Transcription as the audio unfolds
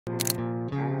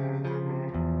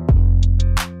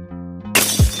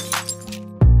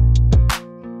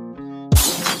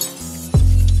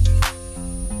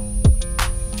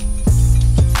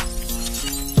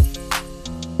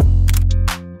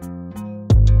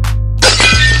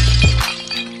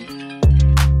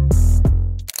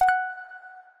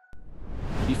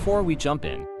Before we jump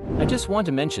in, I just want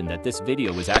to mention that this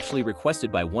video was actually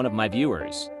requested by one of my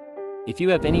viewers. If you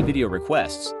have any video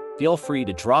requests, feel free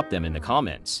to drop them in the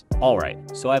comments. Alright,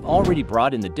 so I've already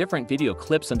brought in the different video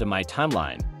clips onto my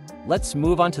timeline. Let's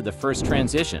move on to the first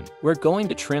transition. We're going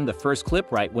to trim the first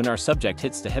clip right when our subject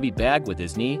hits the heavy bag with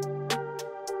his knee.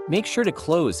 Make sure to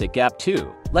close that gap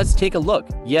too. Let's take a look.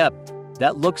 Yep,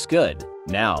 that looks good.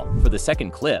 Now, for the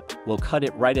second clip, we'll cut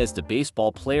it right as the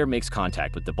baseball player makes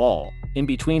contact with the ball. In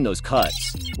between those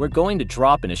cuts, we're going to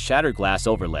drop in a shatter glass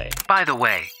overlay. By the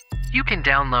way, you can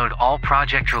download all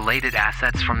project-related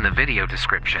assets from the video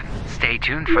description. Stay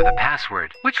tuned for the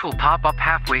password, which will pop up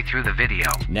halfway through the video.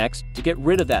 Next, to get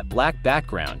rid of that black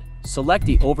background, select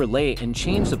the overlay and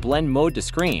change the blend mode to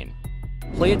screen.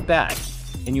 Play it back,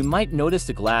 and you might notice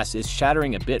the glass is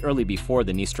shattering a bit early before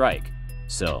the knee strike.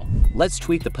 So, let's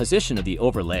tweak the position of the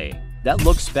overlay. That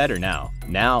looks better now.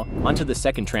 Now, onto the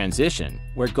second transition.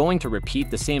 We're going to repeat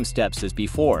the same steps as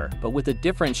before, but with a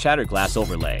different shatter glass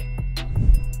overlay.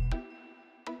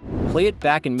 Play it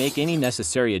back and make any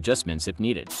necessary adjustments if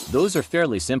needed. Those are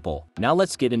fairly simple. Now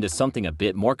let's get into something a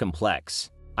bit more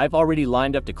complex. I've already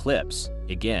lined up the clips.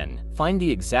 Again, find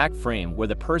the exact frame where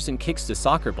the person kicks the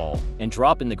soccer ball and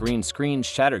drop in the green screen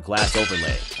shatter glass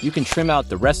overlay. You can trim out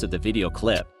the rest of the video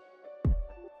clip.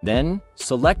 Then,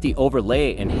 select the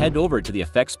overlay and head over to the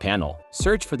effects panel.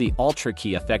 Search for the Alt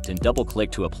key effect and double-click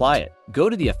to apply it.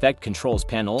 Go to the effect controls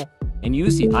panel and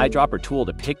use the eyedropper tool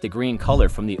to pick the green color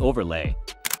from the overlay.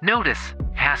 Notice,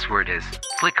 password is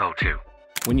flick02.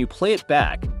 When you play it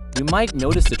back, you might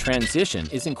notice the transition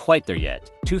isn't quite there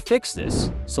yet. To fix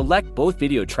this, select both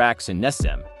video tracks and nest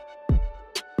them.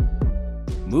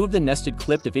 Move the nested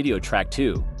clip to video track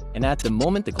 2, and at the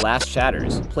moment the glass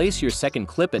shatters, place your second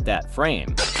clip at that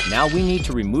frame. Now we need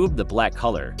to remove the black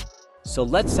color. So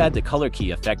let's add the color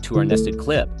key effect to our nested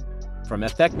clip. From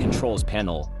Effect Controls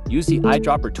panel, use the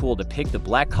eyedropper tool to pick the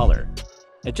black color.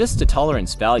 Adjust the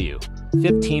tolerance value.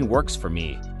 15 works for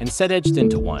me, and set edge thin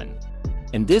to 1.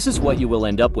 And this is what you will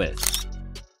end up with.